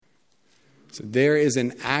So there is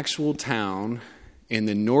an actual town in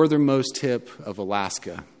the northernmost tip of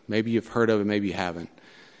Alaska. Maybe you've heard of it, maybe you haven't.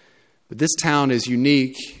 But this town is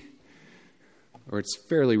unique, or it's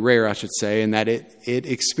fairly rare, I should say, in that it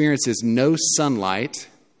experiences no sunlight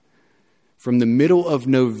from the middle of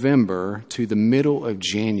November to the middle of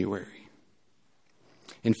January.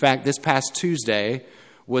 In fact, this past Tuesday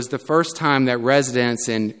was the first time that residents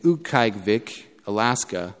in Utqiagvik,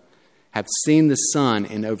 Alaska, have seen the sun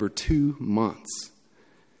in over 2 months.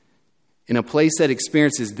 In a place that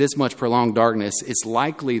experiences this much prolonged darkness, it's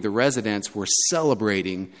likely the residents were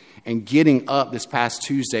celebrating and getting up this past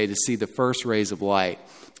Tuesday to see the first rays of light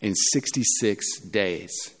in 66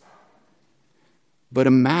 days. But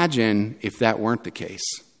imagine if that weren't the case.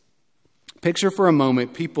 Picture for a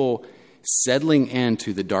moment people settling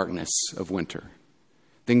into the darkness of winter,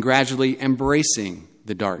 then gradually embracing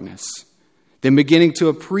the darkness, then beginning to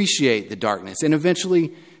appreciate the darkness, and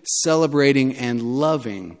eventually celebrating and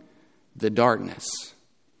loving the darkness.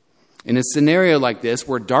 In a scenario like this,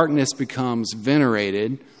 where darkness becomes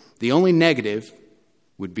venerated, the only negative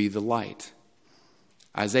would be the light.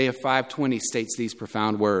 Isaiah 5:20 states these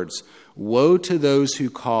profound words: "Woe to those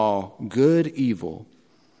who call good evil,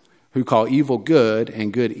 who call evil good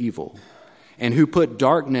and good evil, and who put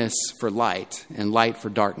darkness for light and light for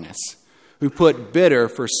darkness, who put bitter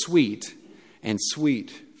for sweet and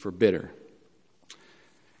sweet for bitter."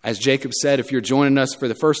 As Jacob said, if you're joining us for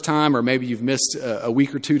the first time, or maybe you've missed a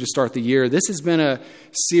week or two to start the year, this has been a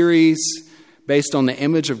series based on the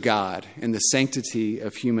image of God and the sanctity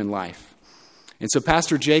of human life. And so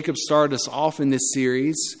Pastor Jacob started us off in this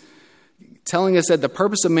series telling us that the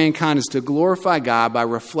purpose of mankind is to glorify God by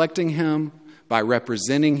reflecting Him, by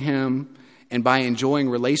representing Him, and by enjoying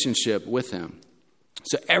relationship with Him.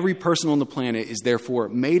 So every person on the planet is therefore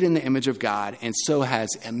made in the image of God and so has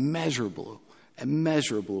immeasurable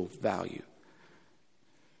value.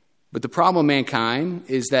 But the problem of mankind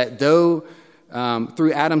is that though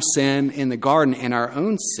through Adam's sin in the garden and our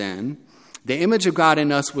own sin, the image of God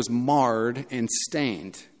in us was marred and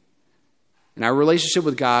stained. And our relationship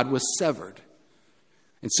with God was severed.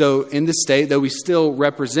 And so in this state, though we still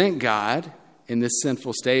represent God in this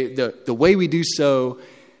sinful state, the way we do so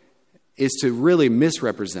is to really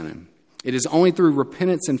misrepresent Him. It is only through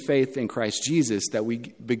repentance and faith in Christ Jesus that we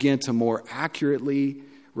begin to more accurately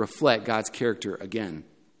reflect God's character again.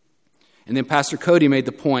 And then Pastor Cody made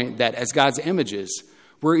the point that as God's images,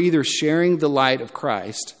 we're either sharing the light of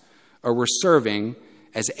Christ or we're serving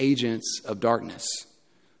as agents of darkness.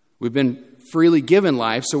 We've been freely given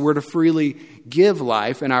life, so we're to freely give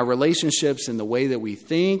life in our relationships in the way that we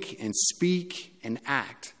think and speak and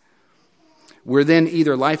act. We're then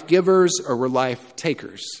either life givers or we're life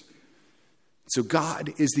takers. So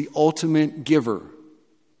God is the ultimate giver.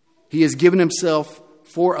 He has given Himself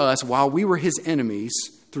for us while we were His enemies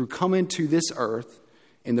through coming to this earth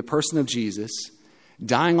in the person of Jesus,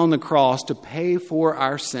 dying on the cross to pay for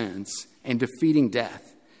our sins and defeating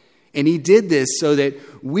death. And He did this so that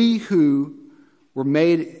we who were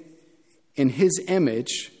made in His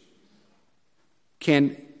image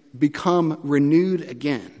can become renewed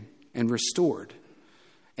again and restored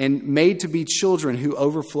and made to be children who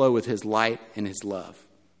overflow with His light and His love.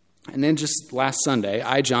 And then just last Sunday,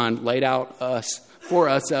 John laid out for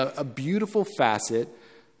us a beautiful facet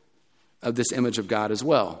of this image of God as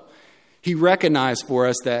well. He recognized for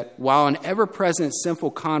us that while an ever-present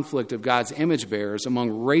sinful conflict of God's image bearers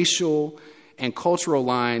among racial and cultural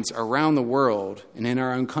lines around the world and in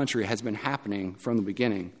our own country has been happening from the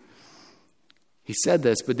beginning. He said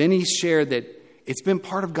this, but then he shared that it's been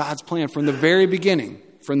part of God's plan from the very beginning,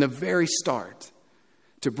 from the very start,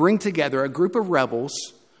 to bring together a group of rebels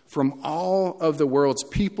from all of the world's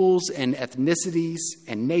peoples and ethnicities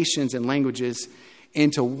and nations and languages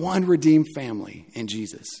into one redeemed family in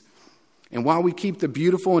Jesus. And while we keep the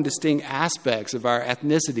beautiful and distinct aspects of our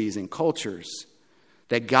ethnicities and cultures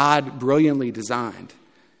that God brilliantly designed,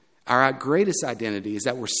 our greatest identity is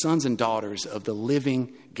that we're sons and daughters of the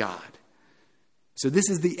living God. So this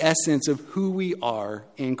is the essence of who we are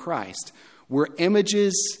in Christ. We're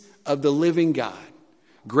images of the living God,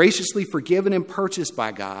 graciously forgiven and purchased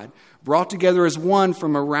by God, brought together as one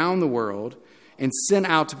from around the world, and sent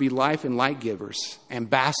out to be life and light givers,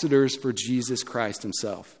 ambassadors for Jesus Christ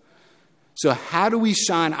Himself. So how do we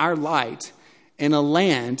shine our light in a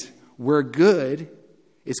land where good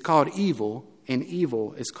is called evil and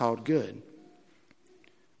evil is called good?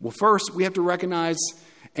 Well, first, we have to recognize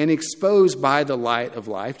and expose by the light of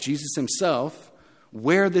life, Jesus Himself,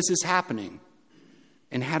 where this is happening.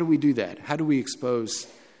 And how do we do that? How do we expose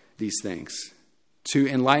these things? To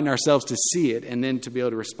enlighten ourselves to see it and then to be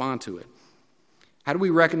able to respond to it. How do we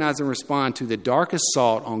recognize and respond to the dark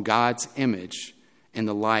assault on God's image in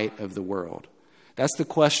the light of the world? That's the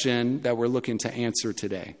question that we're looking to answer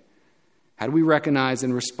today. How do we recognize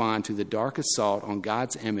and respond to the dark assault on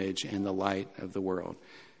God's image in the light of the world?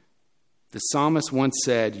 The psalmist once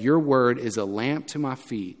said, "Your word is a lamp to my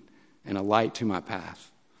feet and a light to my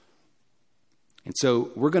path." And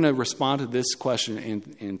so we're going to respond to this question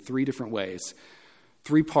in three different ways.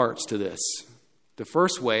 Three parts to this. The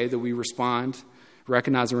first way that we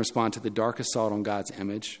recognize and respond to the dark assault on God's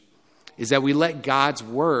image, is that we let God's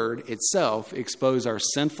word itself expose our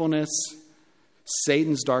sinfulness,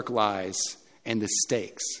 Satan's dark lies, and the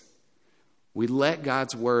stakes. We let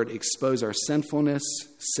God's word expose our sinfulness,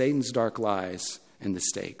 Satan's dark lies, and the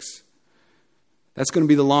stakes. That's going to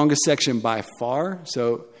be the longest section by far,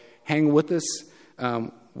 so hang with us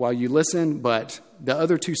while you listen, but the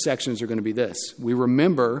other two sections are going to be this. We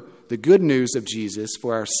remember the good news of Jesus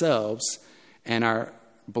for ourselves and our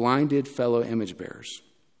blinded fellow image bearers.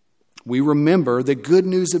 We remember the good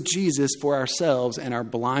news of Jesus for ourselves and our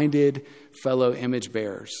blinded fellow image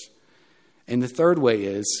bearers. And the third way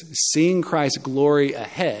is, seeing Christ's glory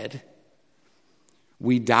ahead,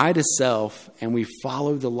 we die to self and we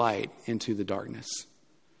follow the light into the darkness.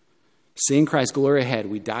 Seeing Christ's glory ahead,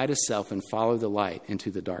 we die to self and follow the light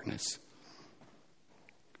into the darkness.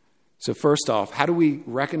 So first off, how do we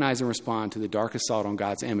recognize and respond to the dark assault on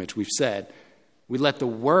God's image? We've said, we let the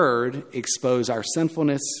word expose our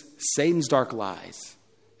sinfulness, Satan's dark lies,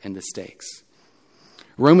 and the stakes.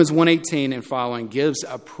 Romans 1:18 and following gives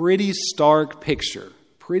a pretty stark picture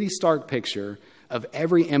of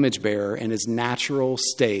every image bearer in his natural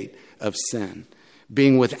state of sin,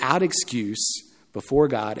 being without excuse before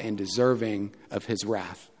God and deserving of his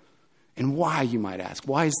wrath. And why, you might ask?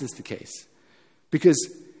 Why is this the case? Because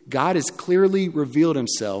God has clearly revealed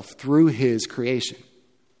himself through his creation.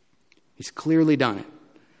 He's clearly done it.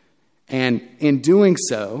 And in doing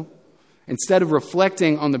so, instead of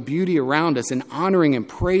reflecting on the beauty around us and honoring and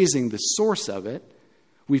praising the source of it,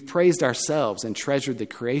 we've praised ourselves and treasured the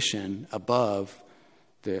creation above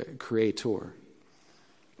the Creator.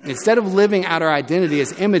 Instead of living out our identity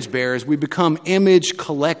as image bearers, we become image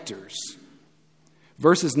collectors.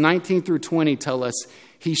 Verses 19 through 20 tell us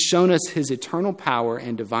he's shown us his eternal power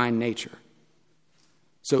and divine nature.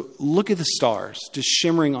 So look at the stars just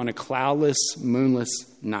shimmering on a cloudless, moonless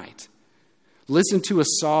night. Listen to a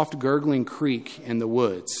soft gurgling creek in the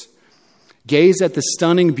woods. Gaze at the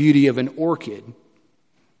stunning beauty of an orchid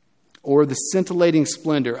or the scintillating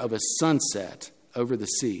splendor of a sunset over the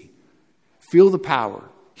sea. Feel the power.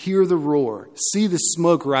 Hear the roar. See the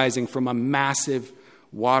smoke rising from a massive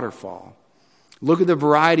waterfall. Look at the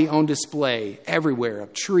variety on display everywhere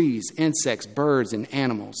of trees, insects, birds, and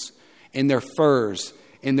animals, in their furs,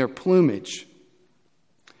 in their plumage,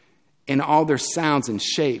 in all their sounds and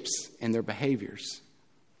shapes and their behaviors.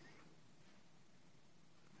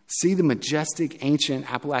 See the majestic,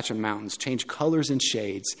 ancient Appalachian Mountains change colors and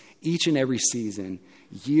shades each and every season,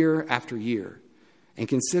 year after year. And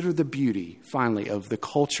consider the beauty, finally, of the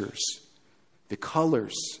cultures, the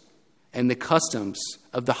colors, and the customs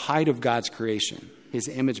of the height of God's creation, his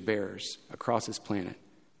image bearers across his planet.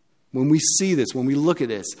 When we see this, when we look at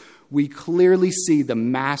this, we clearly see the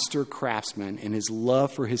master craftsman and his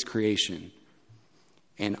love for his creation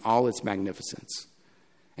and all its magnificence.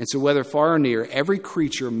 And so whether far or near, every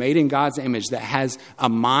creature made in God's image that has a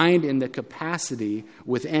mind and the capacity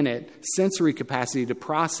within it, sensory capacity to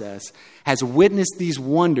process, has witnessed these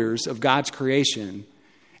wonders of God's creation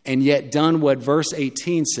and yet done what verse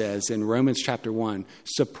 18 says in Romans chapter 1,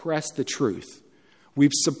 suppress the truth. We've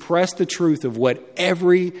suppressed the truth of what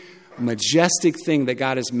every majestic thing that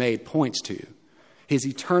God has made points to, his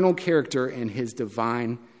eternal character and his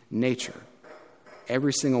divine nature.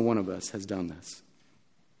 Every single one of us has done this.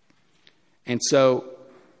 And so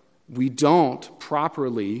we don't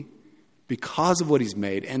properly, because of what he's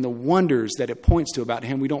made and the wonders that it points to about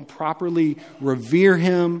him, we don't properly revere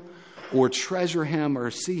him or treasure him or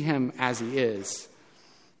see him as he is,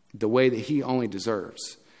 the way that he only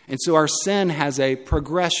deserves. And so our sin has a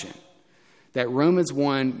progression that Romans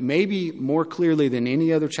 1, maybe more clearly than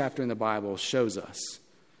any other chapter in the Bible, shows us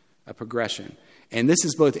a progression. And this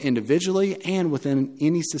is both individually and within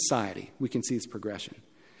any society. We can see this progression.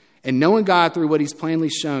 And knowing God through what he's plainly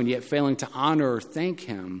shown, yet failing to honor or thank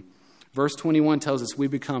him, verse 21 tells us we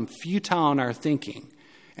become futile in our thinking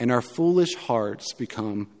and our foolish hearts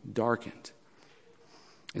become darkened.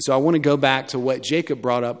 And so I want to go back to what Jacob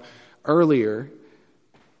brought up earlier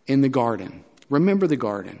in the garden. Remember the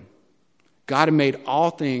garden. God had made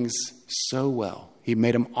all things so well. He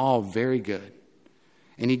made them all very good.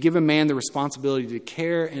 And he'd given man the responsibility to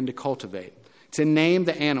care and to cultivate. to name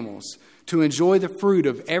the animals, to enjoy the fruit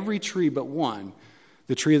of every tree but one,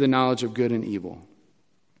 the tree of the knowledge of good and evil.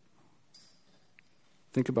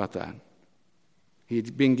 Think about that. He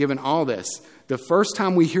had been given all this. The first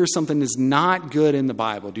time we hear something is not good in the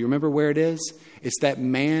Bible, do you remember where it is? It's that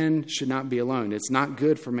man should not be alone. It's not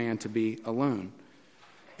good for man to be alone.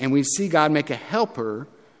 And we see God make a helper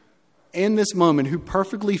in this moment who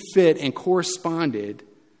perfectly fit and corresponded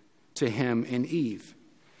to him and Eve.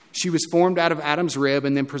 She was formed out of Adam's rib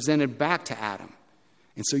and then presented back to Adam.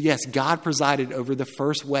 And so, yes, God presided over the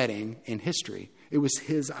first wedding in history. It was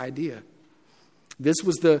his idea. This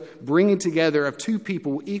was the bringing together of two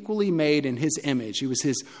people equally made in his image. It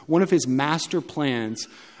was one of his master plans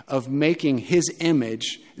of making his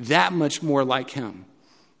image that much more like him,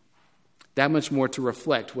 that much more to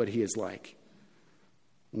reflect what he is like.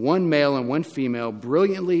 One male and one female,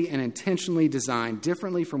 brilliantly and intentionally designed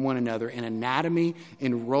differently from one another in anatomy,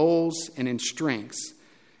 in roles, and in strengths.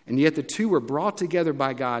 And yet the two were brought together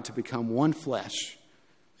by God to become one flesh,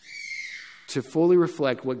 to fully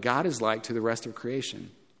reflect what God is like to the rest of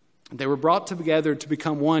creation. They were brought together to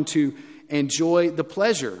become one, to enjoy the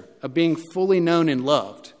pleasure of being fully known and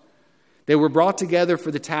loved. They were brought together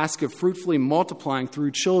for the task of fruitfully multiplying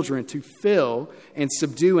through children, to fill and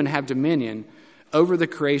subdue and have dominion over the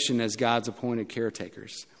creation as God's appointed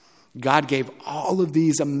caretakers. God gave all of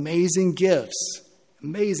these amazing gifts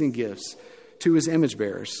to his image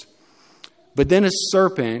bearers. But then a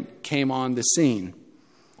serpent came on the scene.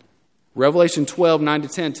 Revelation 12,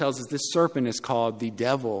 9-10 tells us this serpent is called the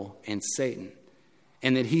devil and Satan,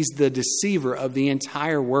 and that he's the deceiver of the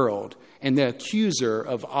entire world and the accuser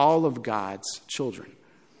of all of God's children.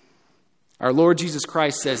 Our Lord Jesus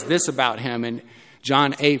Christ says this about him in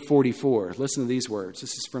John 8:44. Listen to these words.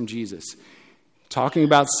 This is from Jesus. Talking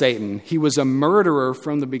about Satan, he was a murderer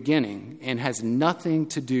from the beginning and has nothing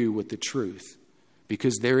to do with the truth,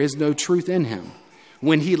 because there is no truth in him.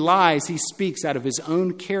 When he lies, he speaks out of his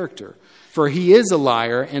own character, for he is a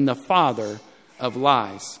liar and the father of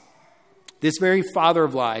lies. This very father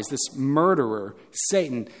of lies, this murderer,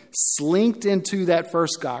 Satan, slinked into that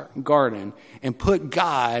first garden and put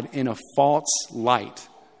God in a false light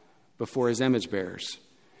before his image bearers.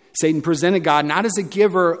 Satan presented God not as a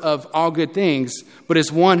giver of all good things, but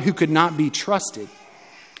as one who could not be trusted,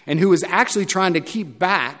 and who was actually trying to keep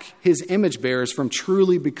back his image bearers from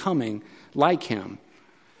truly becoming like him.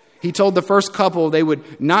 He told the first couple they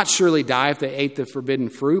would not surely die if they ate the forbidden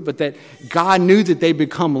fruit, but that God knew that they'd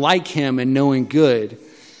become like him in knowing good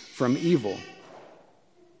from evil.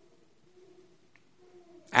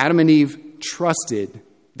 Adam and Eve trusted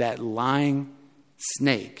that lying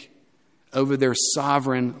snake over their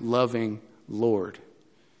sovereign, loving Lord.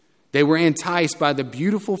 They were enticed by the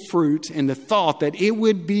beautiful fruit and the thought that it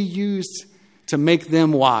would be used to make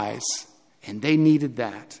them wise, and they needed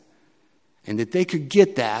that. And that they could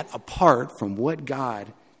get that apart from what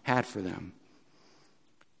God had for them.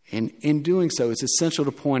 And in doing so, it's essential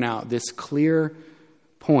to point out this clear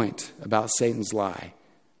point about Satan's lie.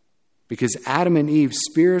 Because Adam and Eve's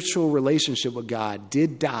spiritual relationship with God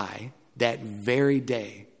did die that very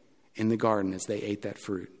day in the garden as they ate that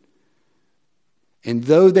fruit. And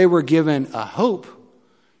though they were given a hope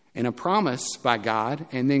and a promise by God,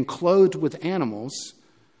 and then clothed with animals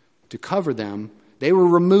to cover them, they were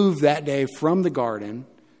removed that day from the garden,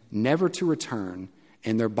 never to return,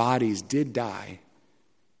 and their bodies did die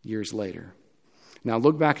years later. Now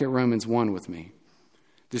look back at Romans 1 with me.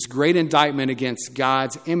 This great indictment against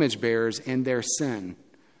God's image bearers and their sin.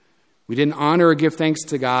 We didn't honor or give thanks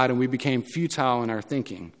to God, and we became futile in our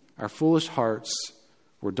thinking. Our foolish hearts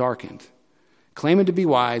were darkened. Claiming to be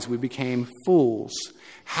wise, we became fools.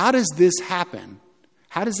 How does this happen?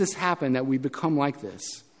 How does this happen that we become like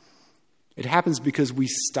this? It happens because we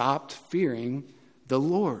stopped fearing the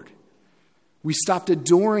Lord. We stopped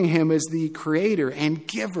adoring him as the creator and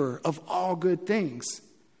giver of all good things.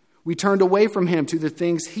 We turned away from him to the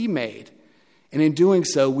things he made. And in doing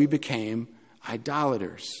so, we became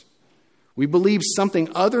idolaters. We believed something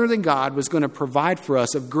other than God was going to provide for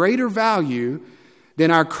us of greater value than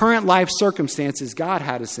our current life circumstances God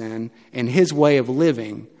had us in and his way of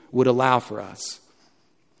living would allow for us.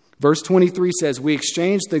 Verse 23 says, we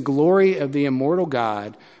exchanged the glory of the immortal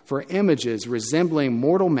God for images resembling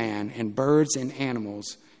mortal man and birds and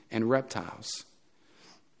animals and reptiles.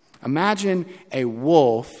 Imagine a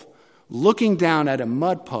wolf looking down at a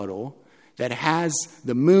mud puddle that has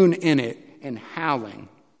the moon in it and howling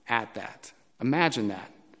at that. Imagine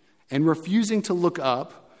that. And refusing to look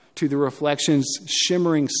up to the reflection's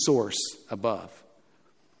shimmering source above.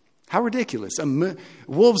 How ridiculous.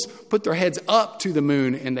 Wolves put their heads up to the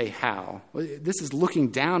moon and they howl. This is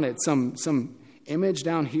looking down at some image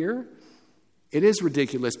down here, it is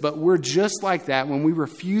ridiculous, but we're just like that when we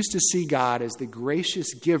refuse to see God as the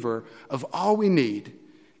gracious giver of all we need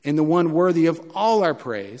and the one worthy of all our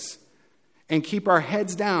praise, and keep our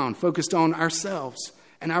heads down, focused on ourselves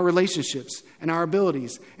and our relationships and our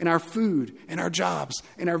abilities and our food and our jobs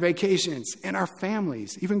and our vacations and our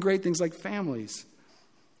families, even great things like families,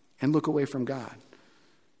 and look away from God.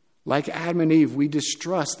 Like Adam and Eve, we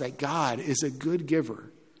distrust that God is a good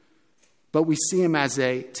giver, but we see him as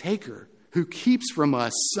a taker who keeps from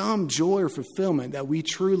us some joy or fulfillment that we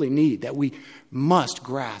truly need, that we must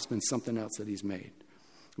grasp in something else that he's made.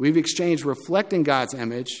 We've exchanged reflecting God's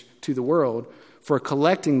image to the world for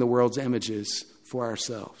collecting the world's images for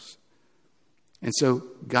ourselves. And so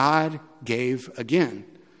God gave again.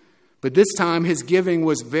 But this time his giving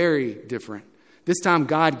was very different. This time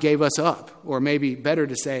God gave us up, or maybe better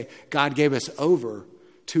to say, God gave us over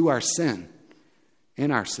to our sin,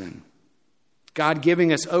 in our sin. God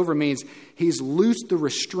giving us over means he's loosed the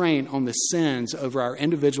restraint on the sins over our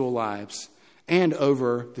individual lives and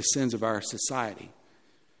over the sins of our society.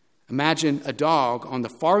 Imagine a dog on the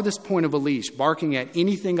farthest point of a leash barking at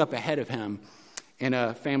anything up ahead of him in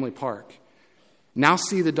a family park. Now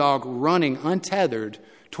see the dog running untethered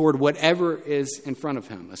toward whatever is in front of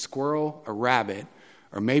him, a squirrel, a rabbit,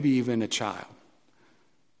 or maybe even a child.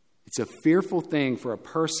 It's a fearful thing for a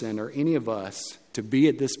person or any of us to be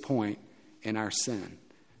at this point in our sin.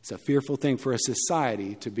 It's a fearful thing for a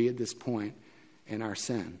society to be at this point in our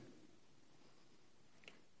sin.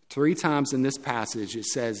 3 times in this passage it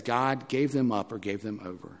says God gave them up or gave them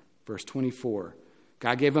over. Verse 24,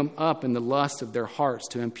 God gave them up in the lust of their hearts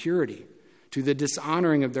to impurity, to the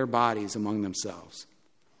dishonoring of their bodies among themselves.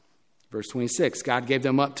 Verse 26, God gave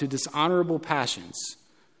them up to dishonorable passions.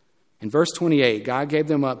 In verse 28, God gave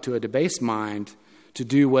them up to a debased mind to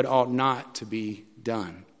do what ought not to be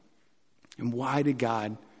done. And why did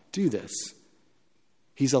God do this?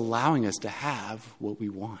 He's allowing us to have what we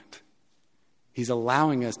want. He's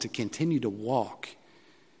allowing us to continue to walk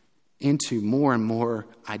into more and more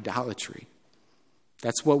idolatry.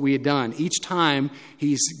 That's what we had done. Each time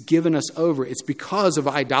he's given us over, it's because of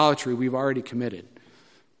idolatry we've already committed.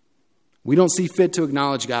 We don't see fit to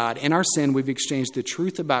acknowledge God. In our sin, we've exchanged the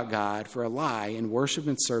truth about God for a lie and worship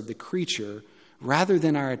and serve the creature rather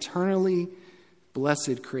than our eternally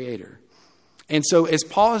blessed Creator. And so as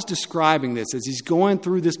Paul is describing this, as he's going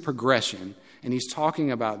through this progression, and he's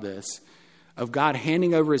talking about this, of God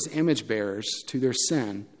handing over his image bearers to their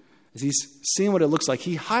sin, as he's seeing what it looks like,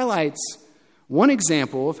 he highlights one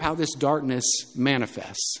example of how this darkness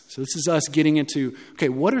manifests. So this is us getting into, okay,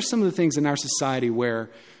 what are some of the things in our society where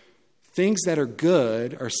things that are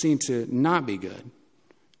good are seen to not be good,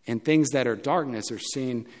 and things that are darkness are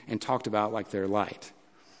seen and talked about like they're light?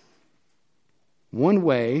 One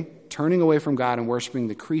way turning away from God and worshiping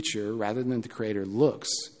the creature rather than the Creator looks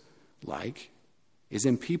like is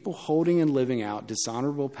in people holding and living out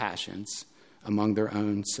dishonorable passions among their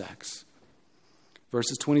own sex.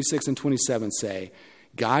 Verses 26 and 27 say,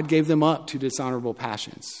 God gave them up to dishonorable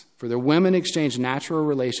passions, for their women exchanged natural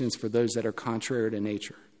relations for those that are contrary to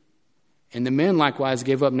nature. And the men likewise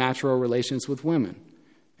gave up natural relations with women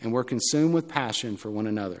and were consumed with passion for one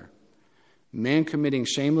another, men committing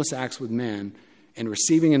shameless acts with men and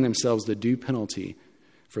receiving in themselves the due penalty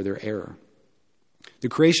for their error. The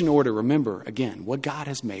creation order, remember, again, what God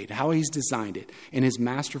has made, how he's designed it in his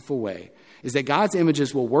masterful way, is that God's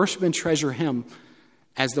images will worship and treasure him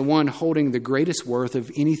as the one holding the greatest worth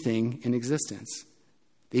of anything in existence.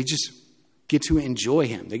 They just get to enjoy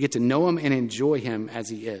him. They get to know him and enjoy him as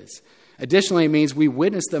he is. Additionally, it means we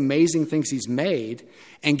witness the amazing things he's made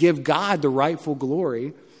and give God the rightful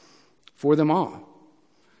glory for them all.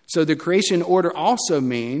 So the creation order also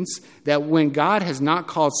means that when God has not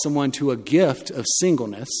called someone to a gift of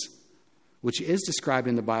singleness, which is described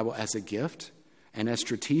in the Bible as a gift and as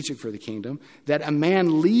strategic for the kingdom, that a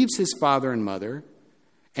man leaves his father and mother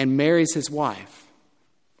and marries his wife.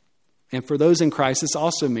 And for those in Christ, this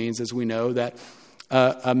also means, as we know, that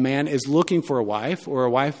a man is looking for a wife, or a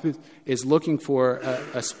wife is looking for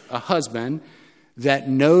a husband that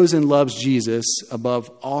knows and loves Jesus above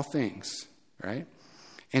all things, right?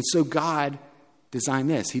 And so God designed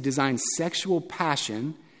this. He designed sexual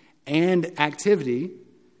passion and activity,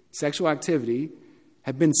 sexual activity,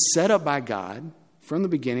 have been set up by God from the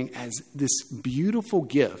beginning as this beautiful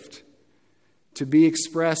gift to be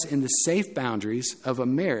expressed in the safe boundaries of a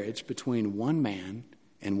marriage between one man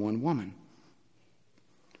and one woman.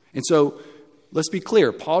 And so, let's be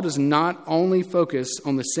clear, Paul does not only focus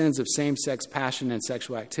on the sins of same-sex passion and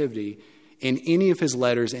sexual activity in any of his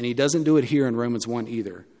letters, and he doesn't do it here in Romans 1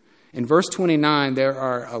 either. In verse 29, there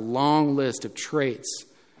are a long list of traits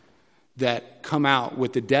that come out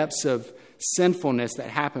with the depths of sinfulness that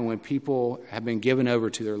happen when people have been given over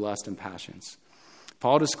to their lust and passions.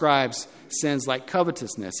 Paul describes sins like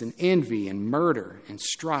covetousness and envy and murder and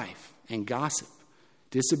strife and gossip,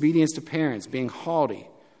 disobedience to parents, being haughty,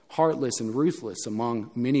 heartless, and ruthless,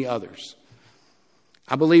 among many others.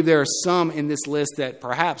 I believe there are some in this list that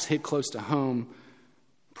perhaps hit close to home,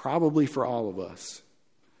 probably for all of us.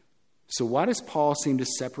 So why does Paul seem to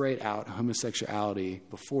separate out homosexuality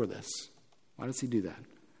before this? Why does he do that?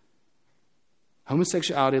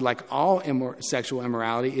 Homosexuality, like all sexual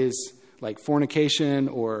immorality, is like fornication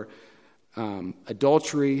or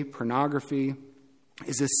adultery, pornography,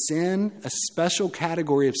 is a sin, a special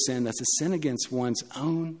category of sin that's a sin against one's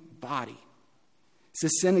own body. It's a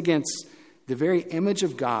sin against the very image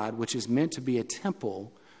of God, which is meant to be a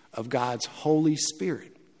temple of God's Holy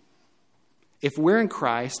Spirit. If we're in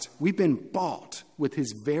Christ, we've been bought with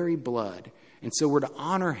his very blood, and so we're to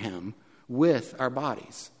honor him with our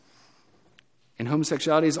bodies. And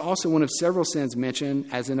homosexuality is also one of several sins mentioned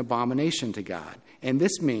as an abomination to God. And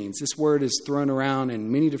this word is thrown around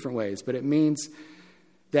in many different ways, but it means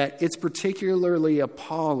that it's particularly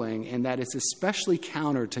appalling and that it's especially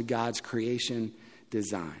counter to God's creation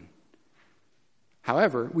design.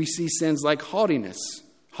 However, we see sins like haughtiness,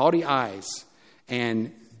 haughty eyes,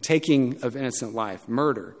 and taking of innocent life,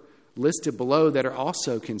 murder, listed below that are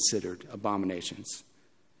also considered abominations.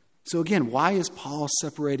 So again, why is Paul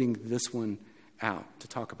separating this one out to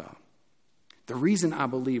talk about? The reason I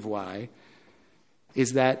believe why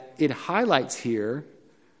is that it highlights here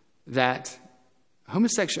that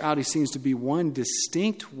homosexuality seems to be one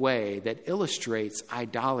distinct way that illustrates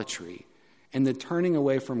idolatry and the turning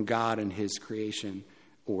away from God and his creation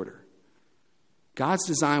order. God's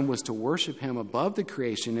design was to worship him above the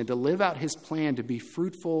creation and to live out his plan to be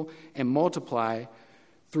fruitful and multiply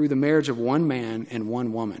through the marriage of one man and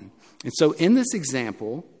one woman. And so in this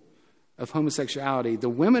example of homosexuality, the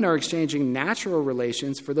women are exchanging natural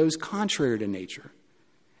relations for those contrary to nature.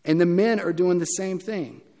 And the men are doing the same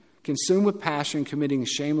thing, consumed with passion, committing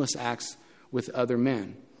shameless acts with other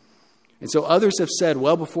men. And so others have said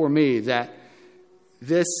well before me that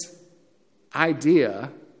this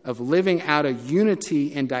idea of living out a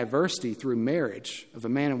unity and diversity through marriage of a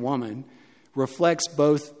man and woman reflects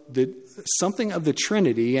both something of the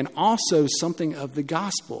Trinity and also something of the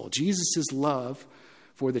gospel, Jesus' love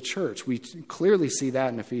for the church. We clearly see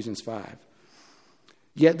that in Ephesians 5.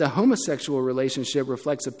 Yet the homosexual relationship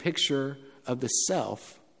reflects a picture of the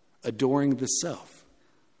self adoring the self.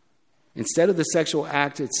 Instead of the sexual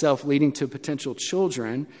act itself leading to potential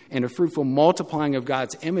children and a fruitful multiplying of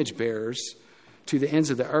God's image bearers to the ends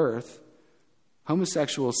of the earth,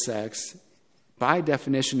 homosexual sex, by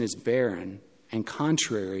definition, is barren and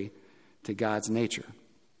contrary to God's nature.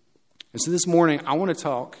 And so this morning, I want to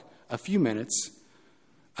talk a few minutes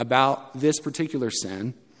about this particular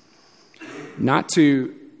sin, not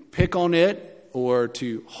to pick on it or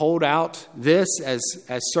to hold out this as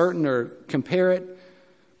certain or compare it,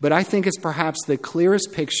 but I think it's perhaps the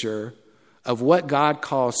clearest picture of what God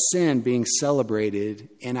calls sin being celebrated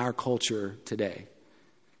in our culture today.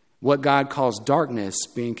 What God calls darkness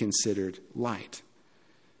being considered light.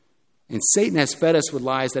 And Satan has fed us with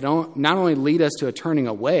lies that not only lead us to a turning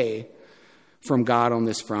away from God on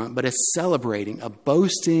this front, but a celebrating, a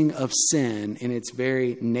boasting of sin in its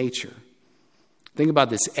very nature. Think about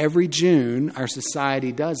this. Every June, our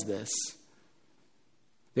society does this.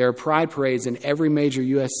 There are pride parades in every major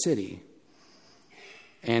U.S. city.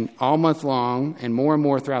 And all month long, and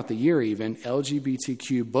more throughout the year even,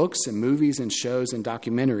 LGBTQ books and movies and shows and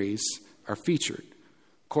documentaries are featured.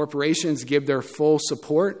 Corporations give their full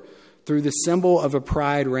support through the symbol of a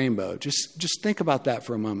pride rainbow. Just think about that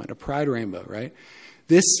for a moment, a pride rainbow, right?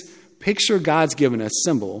 This picture God's given us,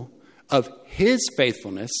 symbol of his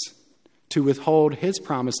faithfulness to withhold his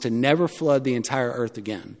promise to never flood the entire earth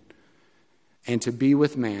again and to be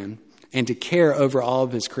with man and to care over all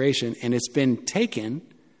of his creation. And it's been taken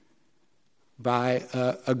by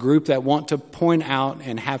a group that want to point out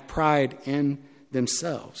and have pride in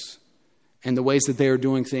themselves and the ways that they are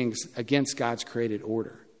doing things against God's created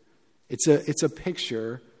order. It's a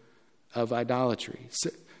picture of idolatry.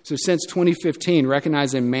 So since 2015,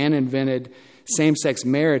 recognizing man-invented same-sex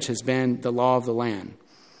marriage has been the law of the land.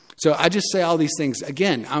 So I just say all these things.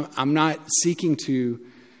 Again, I'm not seeking to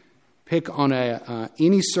pick on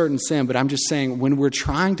any certain sin, but I'm just saying when we're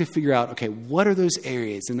trying to figure out, okay, what are those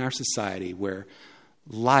areas in our society where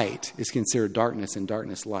light is considered darkness and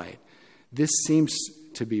darkness light? This seems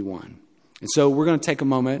to be one. And so we're going to take a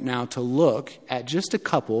moment now to look at just a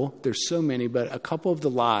couple, there's so many, but a couple of the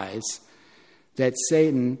lies that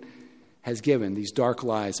Satan has given, these dark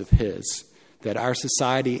lies of his, that our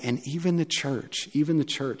society and even the church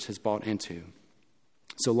has bought into.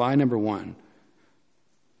 So lie number one,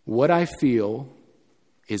 what I feel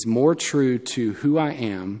is more true to who I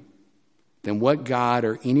am than what God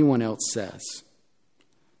or anyone else says.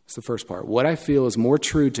 That's the first part. What I feel is more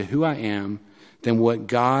true to who I am than what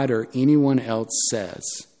God or anyone else says.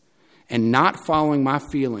 And not following my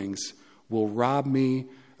feelings will rob me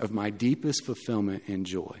of my deepest fulfillment and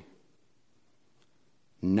joy.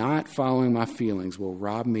 Not following my feelings will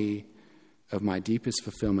rob me of my deepest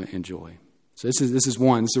fulfillment and joy. So this is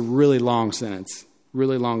one. It's a really long sentence,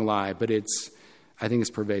 really long lie, but I think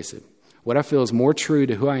it's pervasive. What I feel is more true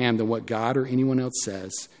to who I am than what God or anyone else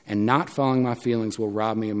says, and not following my feelings will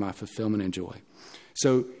rob me of my fulfillment and joy.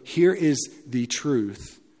 So here is the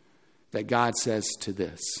truth that God says to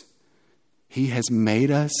this. He has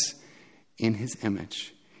made us in his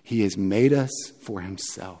image. He has made us for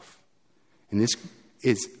himself. And this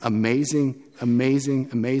is amazing, amazing,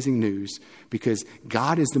 amazing news, because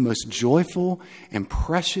God is the most joyful and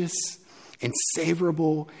precious and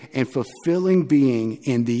savorable and fulfilling being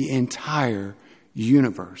in the entire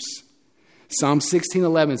universe. Psalm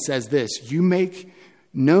 16:11 says this, "You make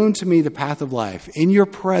known to me the path of life. In your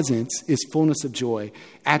presence is fullness of joy.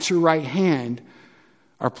 At your right hand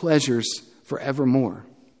are pleasures forevermore."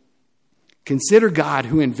 Consider God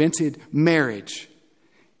who invented marriage.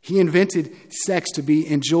 He invented sex to be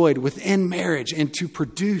enjoyed within marriage and to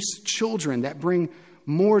produce children that bring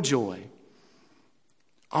more joy.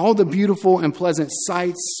 All the beautiful and pleasant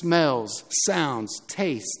sights, smells, sounds,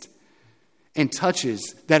 taste, and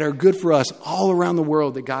touches that are good for us all around the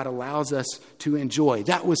world that God allows us to enjoy.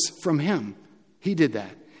 That was from him. He did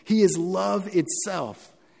that. He is love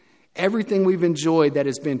itself. Everything we've enjoyed that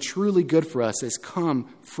has been truly good for us has come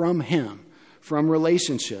from him. From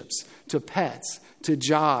relationships, to pets, to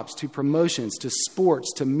jobs, to promotions, to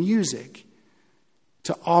sports, to music,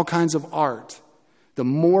 to all kinds of art. The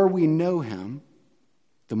more we know him,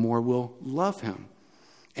 the more we'll love him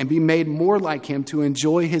and be made more like him to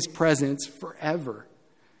enjoy his presence forever.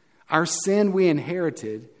 Our sin we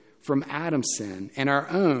inherited from Adam's sin, and our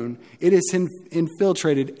own, it has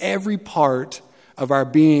infiltrated every part of our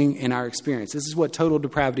being and our experience. This is what total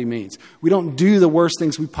depravity means. We don't do the worst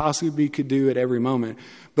things we possibly could do at every moment,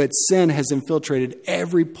 but sin has infiltrated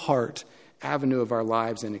every avenue of our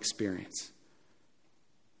lives and experience.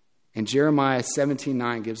 And Jeremiah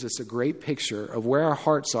 17:9 gives us a great picture of where our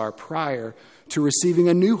hearts are prior to receiving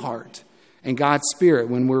a new heart and God's Spirit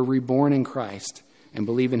when we're reborn in Christ and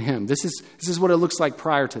believe in him. This is what it looks like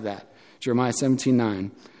prior to that. Jeremiah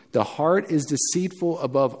 17:9. "The heart is deceitful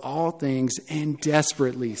above all things and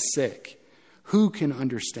desperately sick. Who can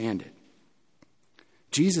understand it?"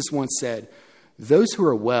 Jesus once said, "Those who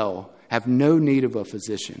are well have no need of a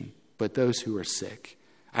physician, but those who are sick.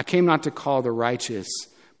 I came not to call the righteous,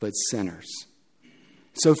 but sinners."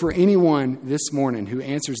 So for anyone this morning who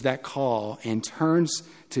answers that call and turns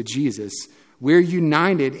to Jesus, we're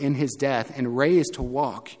united in his death and raised to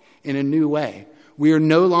walk in a new way. We are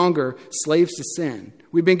no longer slaves to sin.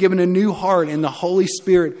 We've been given a new heart, and the Holy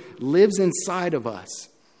Spirit lives inside of us.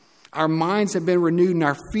 Our minds have been renewed, and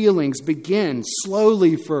our feelings begin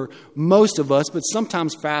slowly for most of us, but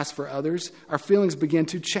sometimes fast for others. Our feelings begin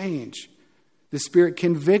to change. The Spirit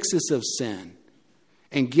convicts us of sin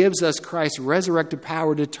and gives us Christ's resurrected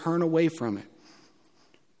power to turn away from it.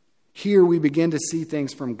 Here we begin to see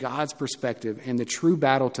things from God's perspective, and the true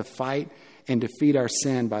battle to fight and defeat our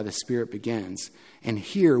sin by the Spirit begins. And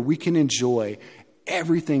here we can enjoy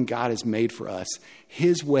everything God has made for us.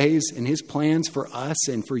 His ways and his plans for us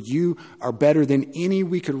and for you are better than any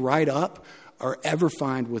we could write up or ever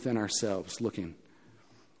find within ourselves looking.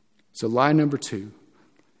 So lie number 2.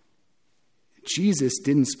 Jesus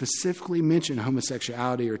didn't specifically mention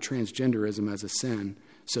homosexuality or transgenderism as a sin,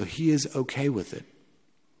 so he is okay with it.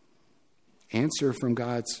 Answer from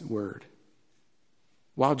God's word.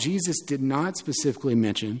 While Jesus did not specifically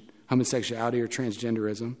mention homosexuality or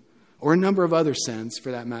transgenderism, or a number of other sins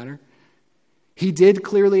for that matter, he did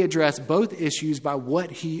clearly address both issues by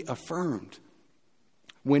what he affirmed.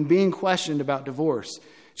 When being questioned about divorce,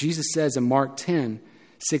 Jesus says in Mark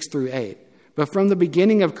 10:6-8, "But from the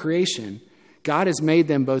beginning of creation, God has made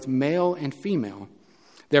them both male and female.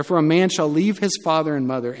 Therefore a man shall leave his father and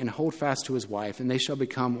mother and hold fast to his wife, and they shall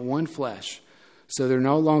become one flesh. So they're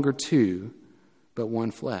no longer two, but one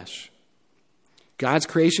flesh." God's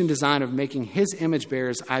creation design of making his image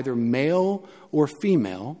bearers either male or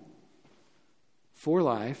female for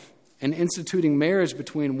life and instituting marriage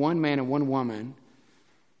between one man and one woman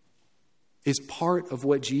is part of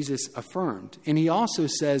what Jesus affirmed. And he also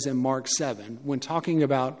says in Mark 7, when talking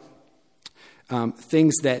about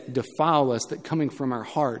things that defile us, that coming from our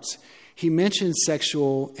hearts, he mentions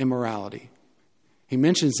sexual immorality. He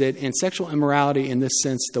mentions it, and sexual immorality in this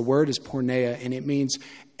sense, the word is porneia, and it means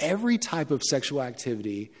every type of sexual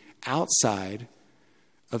activity outside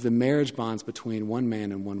of the marriage bonds between one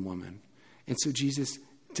man and one woman. And so Jesus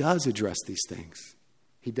does address these things.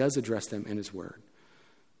 He does address them in his word.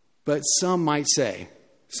 But some might say,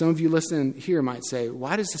 some of you listening here might say,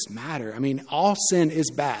 why does this matter? I mean, all sin is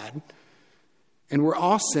bad, and we're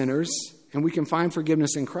all sinners, and we can find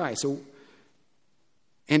forgiveness in Christ. So,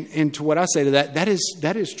 and to what I say to that, that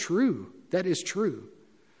is true. That is true.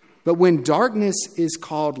 But when darkness is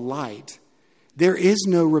called light, there is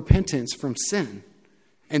no repentance from sin,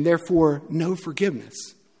 and therefore no forgiveness.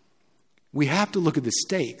 We have to look at the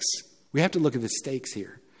stakes. We have to look at the stakes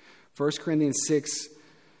here. 1 Corinthians 6,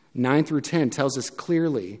 9 through 10 tells us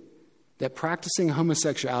clearly that practicing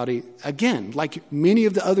homosexuality, again, like many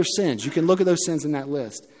of the other sins, you can look at those sins in that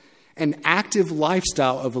list, an active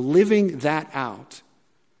lifestyle of living that out,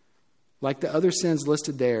 like the other sins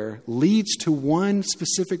listed there, leads to one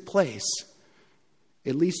specific place.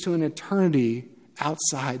 It leads to an eternity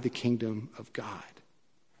outside the kingdom of God.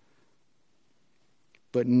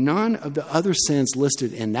 But none of the other sins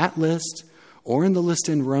listed in that list or in the list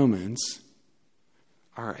in Romans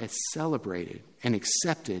are as celebrated and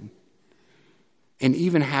accepted and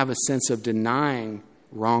even have a sense of denying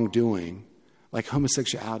wrongdoing like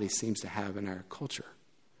homosexuality seems to have in our culture.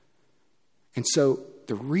 And so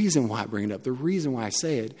the reason why I bring it up, the reason why I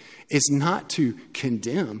say it, is not to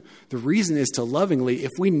condemn. The reason is to lovingly,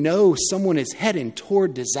 if we know someone is heading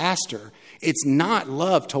toward disaster, it's not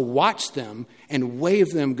love to watch them and wave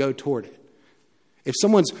them go toward it. If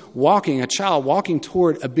someone's a child walking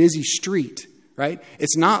toward a busy street, right?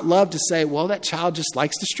 It's not love to say, well, that child just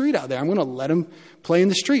likes the street out there. I'm going to let him play in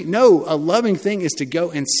the street. No, a loving thing is to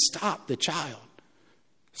go and stop the child.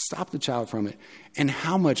 Stop the child from it. And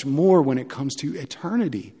how much more when it comes to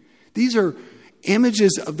eternity. These are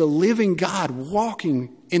images of the living God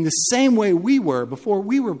walking in the same way we were before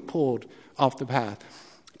we were pulled off the path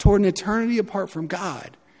toward an eternity apart from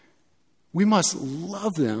God. We must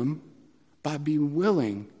love them by being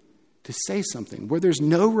willing to say something. Where there's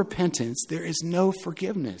no repentance, there is no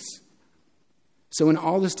forgiveness. So in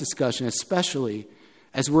all this discussion, especially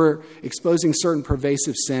as we're exposing certain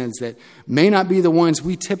pervasive sins that may not be the ones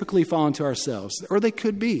we typically fall into ourselves, or they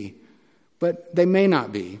could be, but they may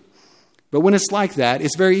not be. But when it's like that,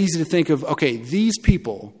 it's very easy to think of, okay, these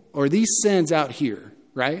people or these sins out here,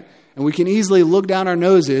 right? And we can easily look down our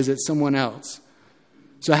noses at someone else.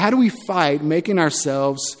 So how do we fight making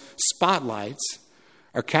ourselves spotlights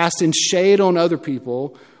or casting shade on other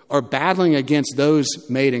people or battling against those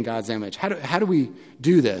made in God's image? How do we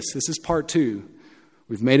do this? This is part 2.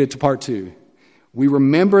 We've made it to part 2. We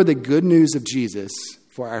remember the good news of Jesus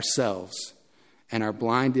for ourselves and our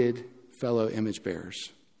blinded fellow image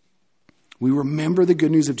bearers. We remember the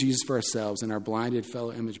good news of Jesus for ourselves and our blinded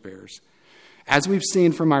fellow image bearers. As we've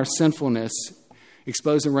seen from our sinfulness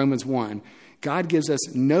exposed in Romans 1, God gives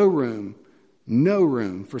us no room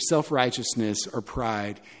for self-righteousness or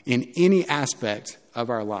pride in any aspect of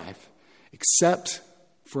our life, except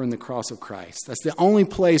for in the cross of Christ. That's the only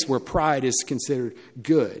place where pride is considered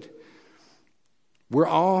good. We've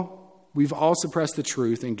all suppressed the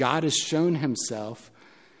truth, and God has shown himself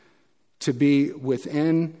to be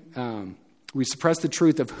within, we suppressed the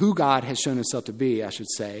truth of who God has shown himself to be, I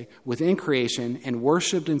should say, within creation, and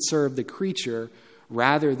worshiped and served the creature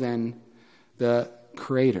rather than the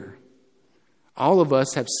creator. All of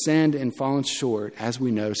us have sinned and fallen short, as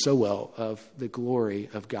we know so well, of the glory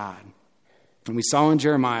of God. And we saw in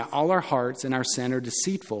Jeremiah, all our hearts and our sin are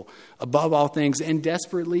deceitful above all things and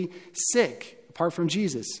desperately sick apart from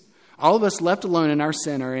Jesus. All of us left alone in our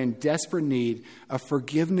sin are in desperate need of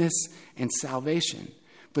forgiveness and salvation.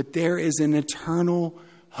 But there is an eternal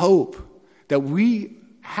hope that we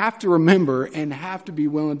have to remember and have to be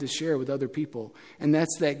willing to share with other people. And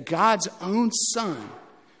that's that God's own Son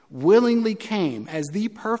willingly came as the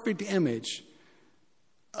perfect image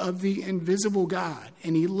of the invisible God.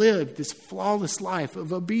 And he lived this flawless life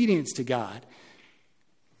of obedience to God.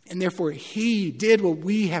 And therefore he did what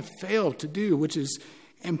we have failed to do, which is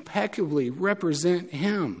impeccably represent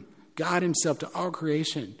him, God himself, to all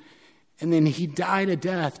creation. And then he died a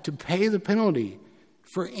death to pay the penalty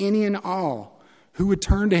for any and all who would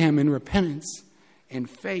turn to him in repentance and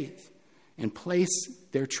faith and place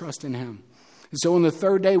their trust in him. And so on the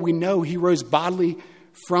third day, we know he rose bodily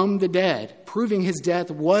from the dead, proving his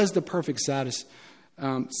death was the perfect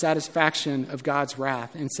satisfaction of God's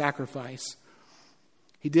wrath and sacrifice.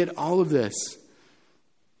 He did all of this.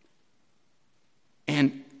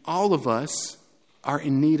 And all of us are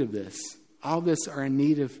in need of this. All of us are in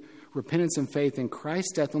need of repentance and faith in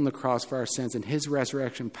Christ's death on the cross for our sins and his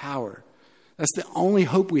resurrection power. That's the only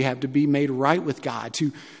hope we have to be made right with God,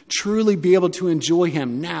 to truly be able to enjoy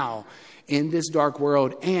him now in this dark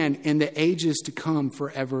world and in the ages to come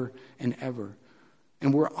forever and ever.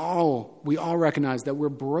 And we all recognize that we're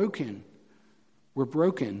broken. We're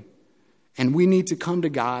broken. And we need to come to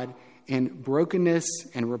God in brokenness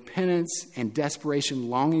and repentance and desperation,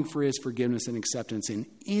 longing for his forgiveness and acceptance. And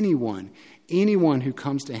anyone who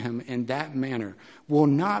comes to him in that manner will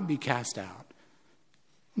not be cast out.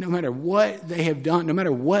 No matter what they have done, no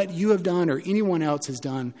matter what you have done or anyone else has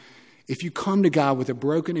done, if you come to God with a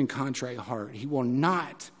broken and contrite heart, he will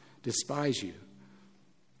not despise you.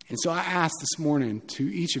 And so I ask this morning to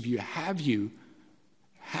each of you, have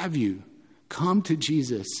you come to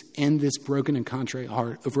Jesus in this broken and contrite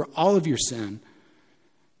heart over all of your sin?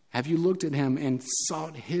 Have you looked at him and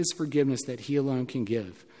sought his forgiveness that he alone can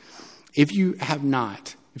give? If you have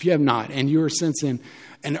not, and you are sensing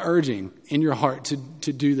an urging in your heart to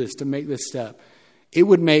do this, to make this step, it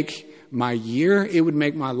would make my year, it would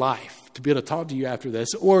make my life to be able to talk to you after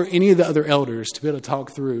this, or any of the other elders to be able to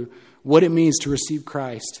talk through what it means to receive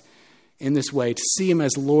Christ in this way, to see him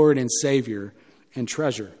as Lord and Savior and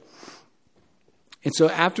treasure. And so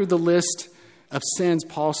after the list of sins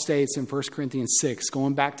Paul states in 1 Corinthians 6,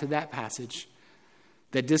 going back to that passage,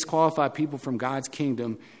 that disqualify people from God's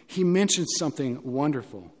kingdom, he mentions something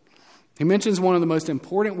wonderful. He mentions one of the most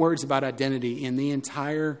important words about identity in the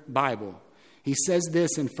entire Bible. He says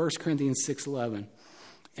this in 1 Corinthians 6:11.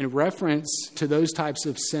 In reference to those types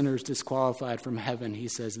of sinners disqualified from heaven, he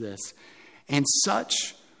says this, "And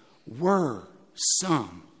such were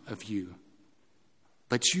some of you,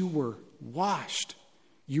 but you were washed,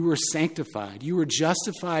 you were sanctified, you were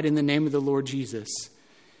justified in the name of the Lord Jesus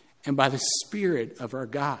and by the Spirit of our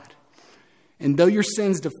God." And though your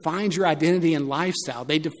sins defined your identity and lifestyle,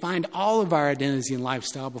 they defined all of our identity and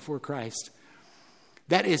lifestyle before Christ.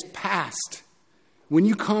 That is past. When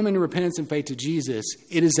you come in repentance and faith to Jesus,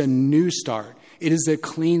 it is a new start. It is a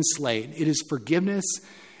clean slate. It is forgiveness.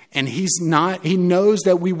 And he knows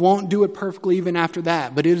that we won't do it perfectly even after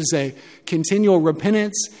that. But it is a continual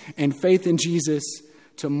repentance and faith in Jesus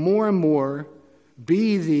to more and more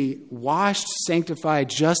be the washed, sanctified,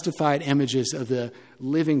 justified images of the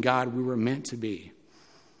living God we were meant to be.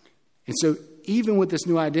 And so even with this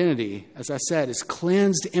new identity, as I said, as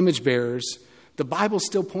cleansed image bearers, the Bible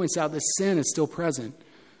still points out that sin is still present.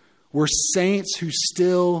 We're saints who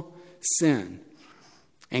still sin.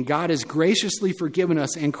 And God has graciously forgiven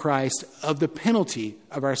us in Christ of the penalty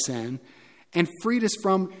of our sin and freed us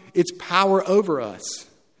from its power over us.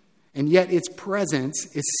 And yet its presence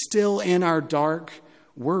is still in our dark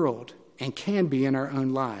world and can be in our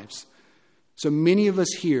own lives. So many of us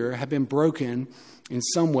here have been broken in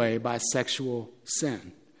some way by sexual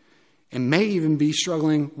sin and may even be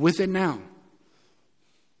struggling with it now.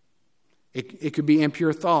 It could be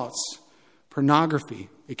impure thoughts, pornography.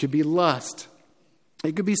 It could be lust.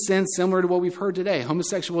 It could be sin similar to what we've heard today,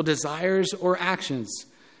 homosexual desires or actions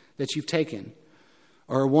that you've taken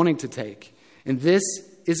or are wanting to take. And this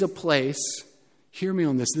is a place, hear me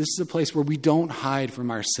on this, this is a place where we don't hide from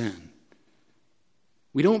our sin.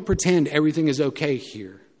 We don't pretend everything is okay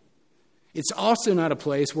here. It's also not a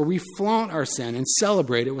place where we flaunt our sin and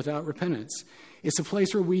celebrate it without repentance. It's a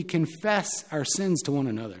place where we confess our sins to one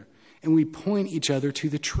another and we point each other to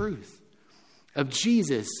the truth of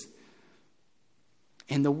Jesus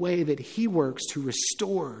and the way that he works to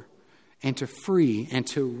restore and to free and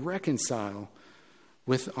to reconcile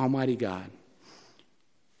with Almighty God.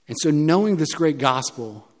 And so knowing this great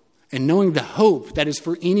gospel and knowing the hope that is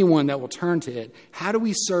for anyone that will turn to it, how do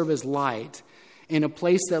we serve as light in a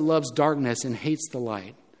place that loves darkness and hates the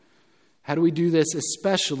light? How do we do this,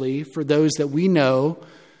 especially for those that we know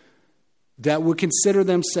that would consider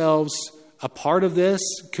themselves a part of this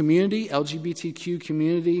community, LGBTQ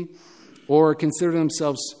community, or consider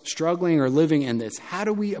themselves struggling or living in this? How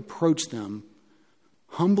do we approach them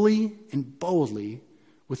humbly and boldly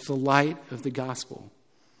with the light of the gospel?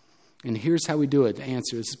 And here's how we do it. The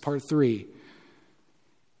answer, this is part 3.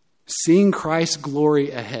 Seeing Christ's glory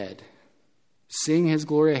ahead. Seeing his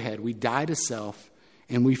glory ahead. We die to self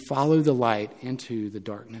and we follow the light into the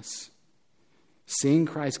darkness. Seeing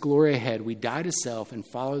Christ's glory ahead, we die to self and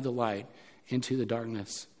follow the light into the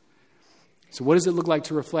darkness. So what does it look like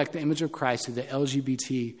to reflect the image of Christ to the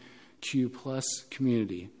LGBTQ plus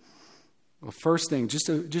community? Well, first thing, just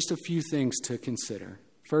a few things to consider.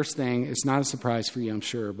 First thing, it's not a surprise for you, I'm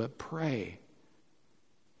sure, but pray.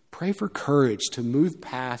 Pray for courage to move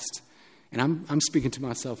past, and I'm speaking to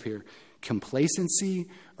myself here, complacency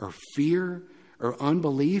or fear or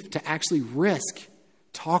unbelief, to actually risk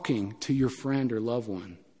talking to your friend or loved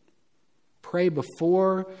one. Pray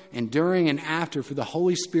before and during and after for the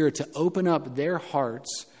Holy Spirit to open up their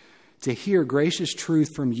hearts to hear gracious truth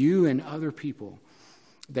from you and other people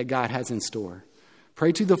that God has in store.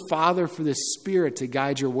 Pray to the Father for the Spirit to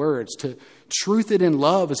guide your words, to truth it in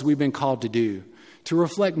love as we've been called to do, to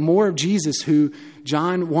reflect more of Jesus, who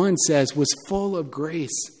John 1 says was full of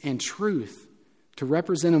grace and truth, to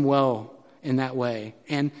represent him well in that way.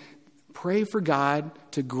 And pray for God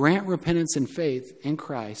to grant repentance and faith in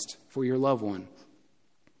Christ for your loved one.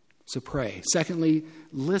 So pray. Secondly,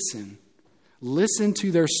 listen. Listen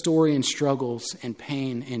to their story and struggles and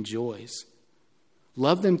pain and joys.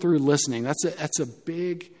 Love them through listening. That's a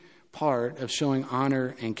big part of showing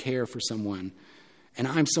honor and care for someone. And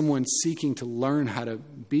I'm someone seeking to learn how to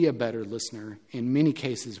be a better listener in many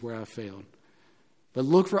cases where I've failed. But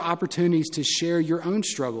look for opportunities to share your own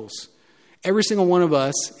struggles. Every single one of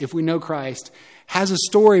us, if we know Christ, has a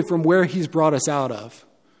story from where he's brought us out of,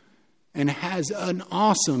 and has an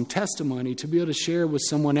awesome testimony to be able to share with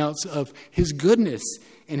someone else of his goodness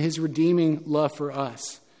and his redeeming love for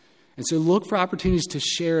us. And so look for opportunities to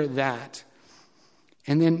share that.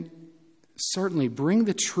 And then certainly bring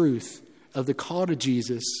the truth of the call to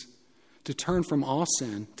Jesus to turn from all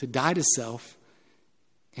sin, to die to self,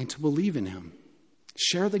 and to believe in him.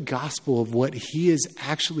 Share the gospel of what he has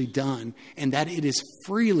actually done, and that it is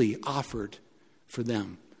freely offered for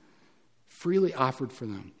them. Freely offered for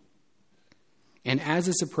them. And as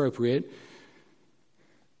is appropriate,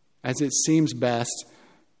 as it seems best,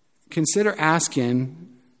 consider asking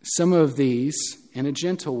some of these, in a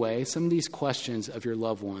gentle way, some of these questions of your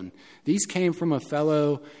loved one. These came from a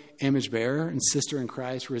fellow image bearer and sister in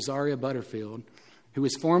Christ, Rosaria Butterfield, who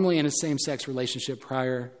was formerly in a same-sex relationship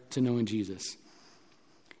prior to knowing Jesus.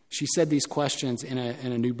 She said these questions in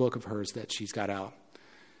a new book of hers that she's got out.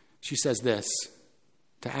 She says this,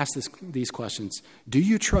 to ask these questions: do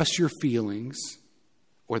you trust your feelings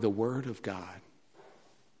or the Word of God?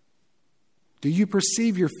 Do you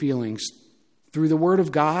perceive your feelings through the Word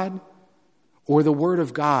of God, or the Word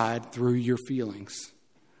of God through your feelings?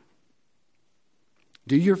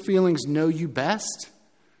 Do your feelings know you best,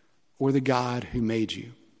 or the God who made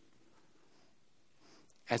you?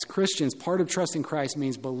 As Christians, part of trusting Christ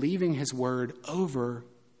means believing his word over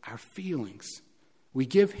our feelings. We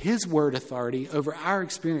give his word authority over our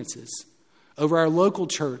experiences, over our local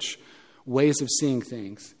church ways of seeing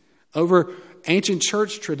things, over ancient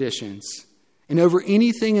church traditions, and over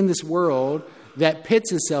anything in this world that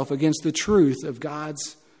pits itself against the truth of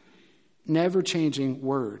God's never-changing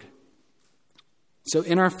word. So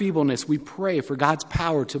in our feebleness, we pray for God's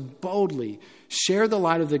power to boldly share the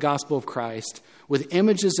light of the gospel of Christ with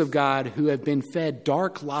images of God who have been fed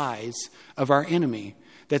dark lies of our enemy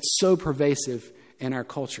that's so pervasive in our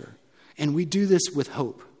culture. And we do this with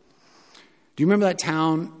hope. Do you remember that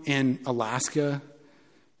town in Alaska?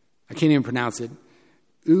 I can't even pronounce it.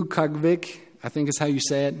 Ukagvik, I think is how you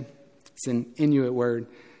say it. It's an Inuit word.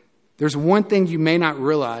 There's one thing you may not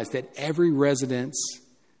realize that every resident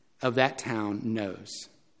of that town knows.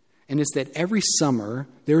 And it's that every summer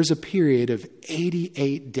there is a period of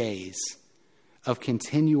 88 days of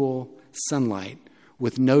continual sunlight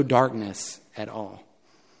with no darkness at all.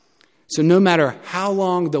 So no matter how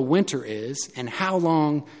long the winter is and how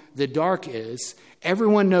long the dark is,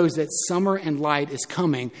 everyone knows that summer and light is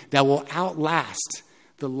coming that will outlast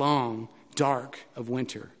the long dark of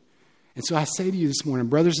winter. And so I say to you this morning,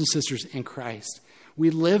 brothers and sisters in Christ, we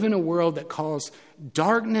live in a world that calls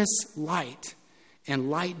darkness light and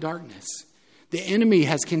light darkness. The enemy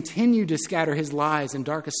has continued to scatter his lies and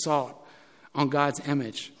dark assault on God's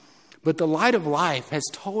image. But the light of life has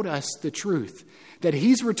told us the truth, that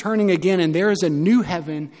he's returning again, and there is a new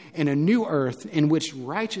heaven and a new earth in which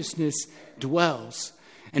righteousness dwells.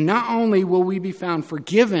 And not only will we be found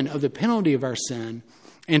forgiven of the penalty of our sin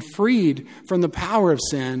and freed from the power of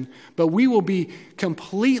sin, but we will be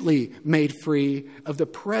completely made free of the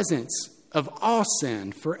presence of all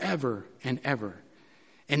sin forever and ever.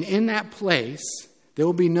 And in that place, there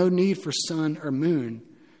will be no need for sun or moon,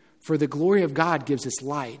 for the glory of God gives us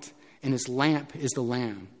light, and his lamp is the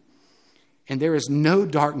Lamb. And there is no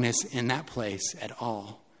darkness in that place at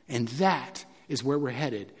all. And that is where we're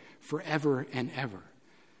headed forever and ever.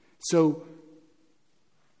 So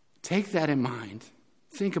take that in mind.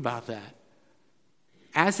 Think about that.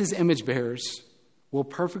 As his image bearers, will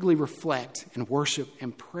perfectly reflect and worship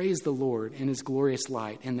and praise the Lord in his glorious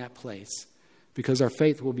light in that place, because our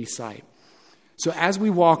faith will be sight. So as we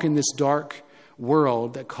walk in this dark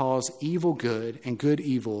world that calls evil good and good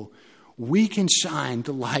evil, we can shine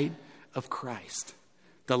the light of Christ,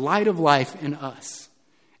 the light of life in us.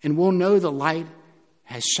 And we'll know the light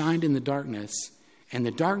has shined in the darkness, and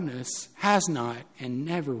the darkness has not and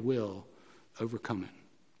never will overcome it.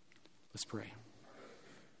 Let's pray.